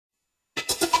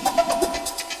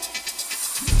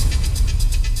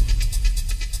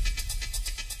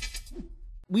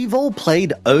We've all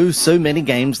played oh so many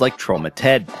games like Trauma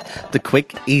Ted. The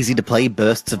quick, easy-to-play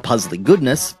bursts of puzzly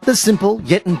goodness, the simple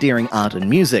yet endearing art and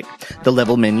music, the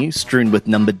level menu strewn with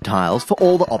numbered tiles for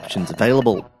all the options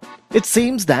available. It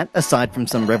seems that, aside from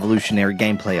some revolutionary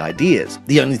gameplay ideas,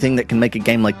 the only thing that can make a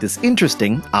game like this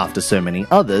interesting, after so many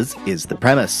others, is the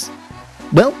premise.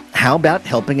 Well, how about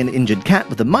helping an injured cat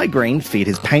with a migraine feed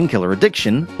his painkiller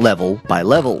addiction level by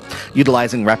level,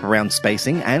 utilizing wraparound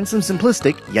spacing and some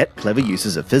simplistic yet clever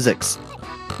uses of physics?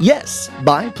 Yes,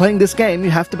 by playing this game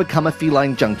you have to become a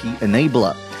feline junkie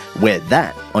enabler. Wear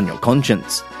that on your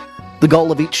conscience. The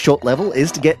goal of each short level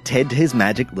is to get Ted to his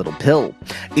magic little pill.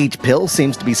 Each pill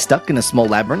seems to be stuck in a small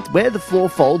labyrinth where the floor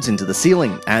folds into the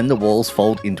ceiling and the walls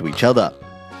fold into each other.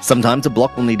 Sometimes a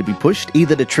block will need to be pushed,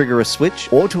 either to trigger a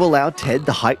switch or to allow Ted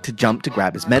the height to jump to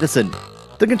grab his medicine.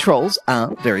 The controls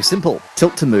are very simple.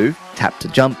 Tilt to move, tap to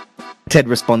jump. Ted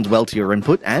responds well to your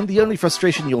input, and the only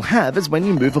frustration you'll have is when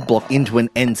you move a block into an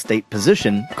end-state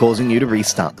position, causing you to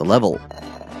restart the level.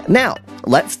 Now,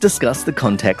 let's discuss the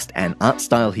context and art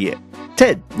style here.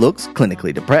 Ted looks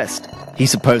clinically depressed. He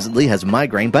supposedly has a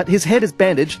migraine, but his head is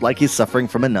bandaged like he's suffering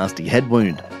from a nasty head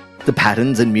wound. The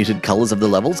patterns and muted colours of the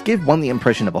levels give one the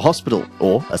impression of a hospital,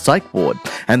 or a psych ward,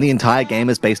 and the entire game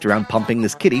is based around pumping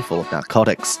this kitty full of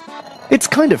narcotics. It's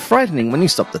kind of frightening when you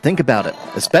stop to think about it,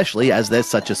 especially as there's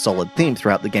such a solid theme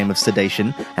throughout the game of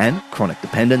sedation and chronic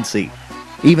dependency.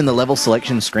 Even the level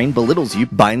selection screen belittles you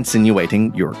by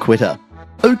insinuating you're a quitter.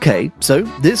 Okay, so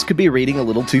this could be reading a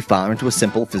little too far into a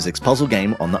simple physics puzzle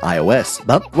game on the iOS,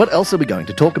 but what else are we going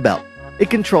to talk about? It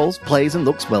controls, plays, and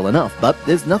looks well enough, but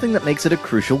there's nothing that makes it a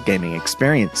crucial gaming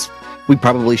experience. We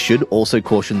probably should also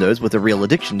caution those with a real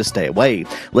addiction to stay away,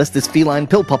 lest this feline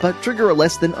pill popper trigger a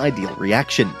less than ideal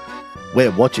reaction. We're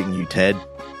watching you, Ted.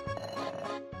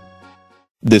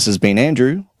 This has been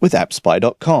Andrew with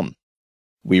AppSpy.com.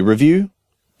 We review,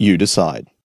 you decide.